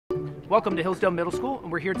Welcome to Hillsdale Middle School,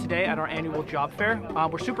 and we're here today at our annual job fair.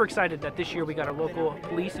 We're super excited that this year we got our local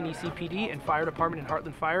police and ECPD and fire department and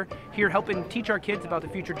Heartland Fire here helping teach our kids about the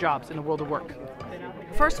future jobs in the world of work.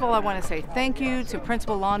 First of all, I want to say thank you to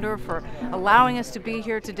Principal Launder for allowing us to be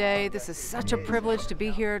here today. This is such a privilege to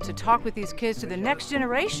be here to talk with these kids, to the next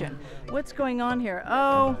generation. What's going on here?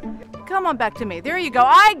 Oh, come on back to me. There you go.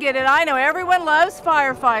 I get it. I know everyone loves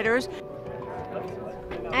firefighters.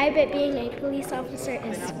 I bet being a police officer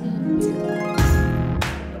is sweet.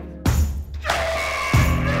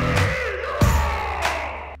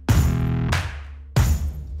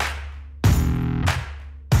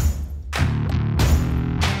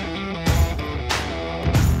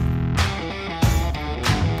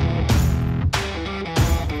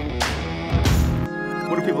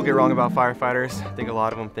 What do people get wrong about firefighters? I think a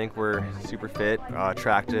lot of them think we're super fit,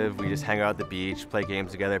 attractive, we just hang out at the beach, play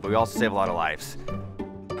games together, but we also save a lot of lives.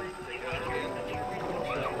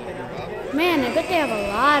 Man, I bet they have a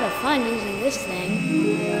lot of fun using this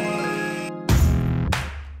thing.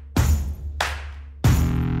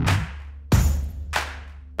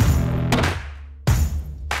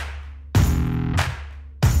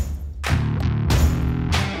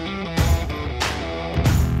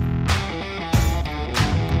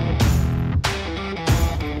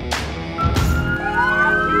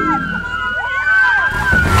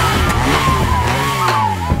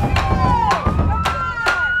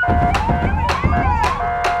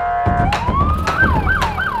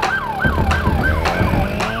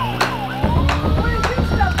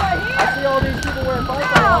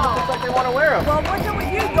 Well, what's up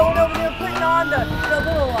with you going over there putting on the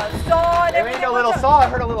little saw and everything? There ain't no little saw. I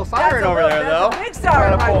heard a little siren over there, though. That's a big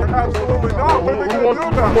siren. Absolutely not. What are they going to do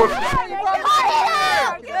about it?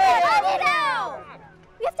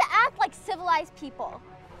 We have to act like civilized people.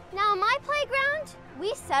 Now, on my playground,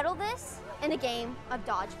 we settle this in a game of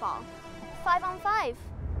dodgeball. 5 on 5.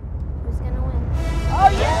 Who's gonna win? Oh,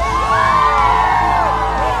 yeah!